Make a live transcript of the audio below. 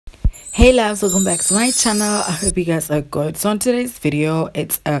Hey loves, welcome back to my channel. I hope you guys are good. So on today's video,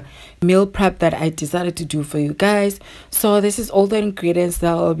 it's a meal prep that I decided to do for you guys. So this is all the ingredients that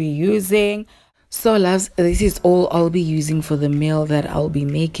I'll be using. So loves, this is all I'll be using for the meal that I'll be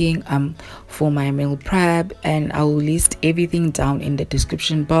making for my meal prep, and I'll list everything down in the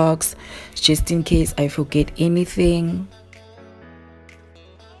description box just in case I forget anything.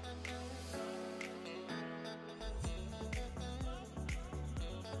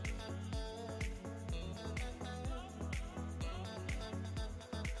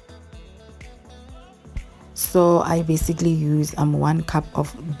 So I basically use 1 cup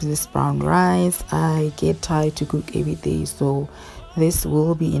of this brown rice. I get tired to cook every day, so this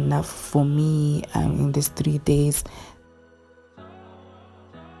will be enough for me in these 3 days.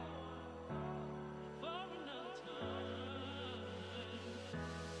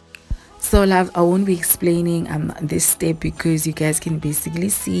 So love, I won't be explaining this step because you guys can basically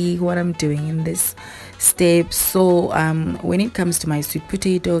see what I'm doing in this step. So when it comes to my sweet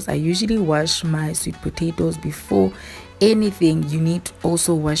potatoes, I usually wash my sweet potatoes before anything. You need to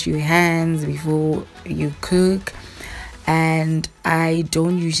also wash your hands before you cook, and I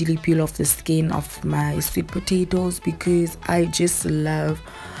don't usually peel off the skin of my sweet potatoes because I just love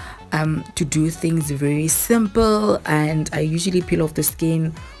to do things very simple, and I usually peel off the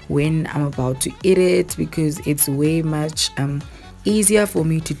skin when I'm about to eat it because it's way much easier for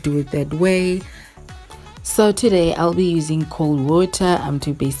me to do it that way. So today I'll be using cold water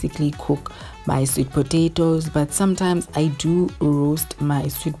to basically cook my sweet potatoes, but sometimes I do roast my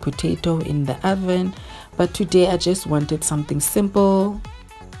sweet potato in the oven, but today I just wanted something simple.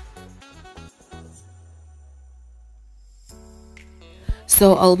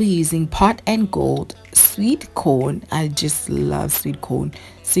 So I'll be using pot and gold sweet corn. I just love sweet corn.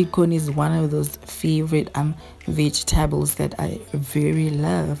 Sweet corn is one of those favorite vegetables that I very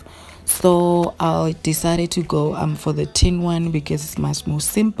love. So I decided to go for the tin one because it's much more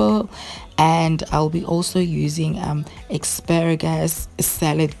simple, and I'll be also using asparagus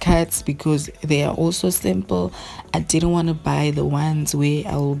salad cuts because they are also simple. I didn't want to buy the ones where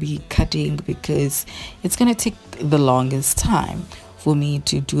I will be cutting because it's gonna take the longest time for me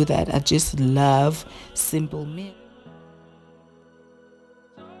to do that. I just love simple meal.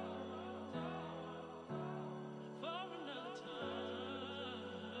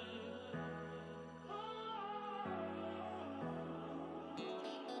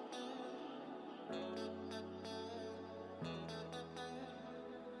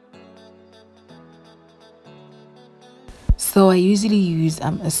 So I usually use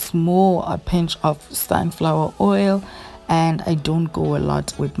a small pinch of sunflower oil, and I don't go a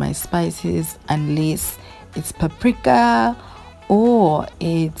lot with my spices unless it's paprika or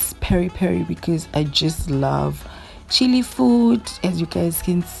it's peri peri because I just love chili food, as you guys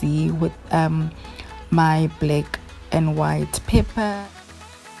can see with my black and white pepper.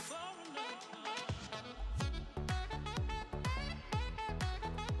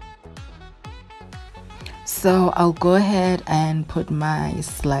 So I'll go ahead and put my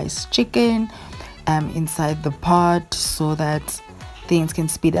sliced chicken inside the pot so that things can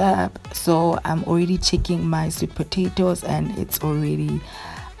speed up. So I'm already checking my sweet potatoes and it's already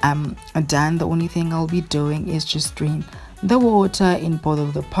done. The only thing I'll be doing is just drain the water in both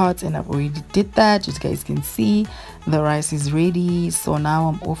of the pots, and I've already did that. As you guys can see, the rice is ready. So now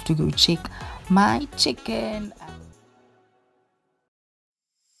I'm off to go check my chicken.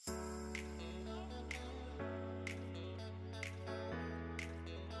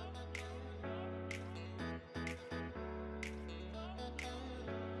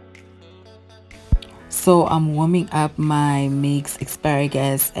 So I'm warming up my mixed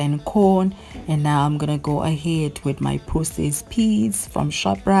asparagus and corn, and now I'm gonna go ahead with my processed peas from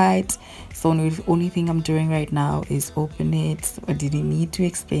ShopRite. So the only thing I'm doing right now is open it. So I didn't need to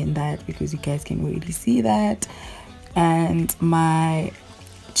explain that because you guys can already see that. And my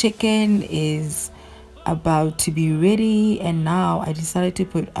chicken is about to be ready, and now I decided to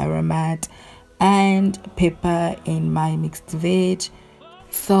put aromat and pepper in my mixed veg.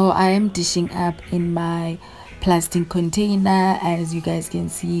 So I am dishing up in my plastic container, and as you guys can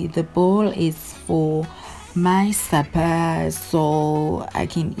see, the bowl is for my supper so I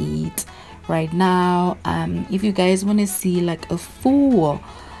can eat right now. If you guys want to see like a full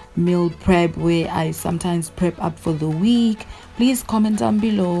meal prep where I sometimes prep up for the week, please comment down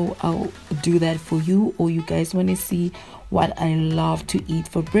below. I'll do that for you. Or you guys want to see what I love to eat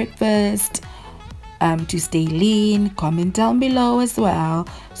for breakfast to stay lean, comment down below as well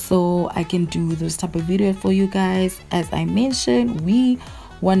so I can do those type of videos for you guys. As I mentioned, we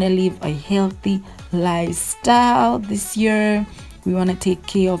want to live a healthy lifestyle this year, We want to take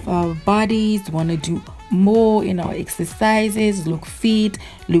care of our bodies. We want to do more in our exercises, look fit,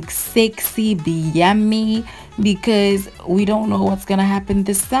 look sexy, be yummy, because we don't know what's gonna happen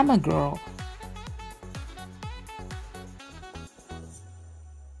this summer, girl.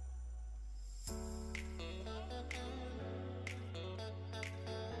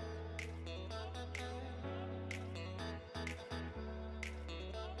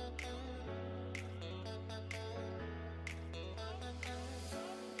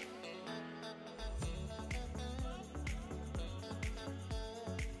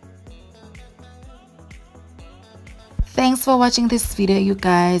 Thanks for watching this video, you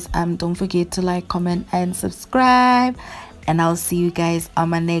guys. Don't forget to like, comment, and subscribe, and I'll see you guys on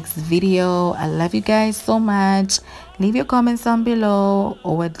my next video. I love you guys so much. Leave your comments down below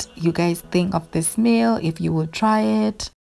or what you guys think of this meal, if you would try it.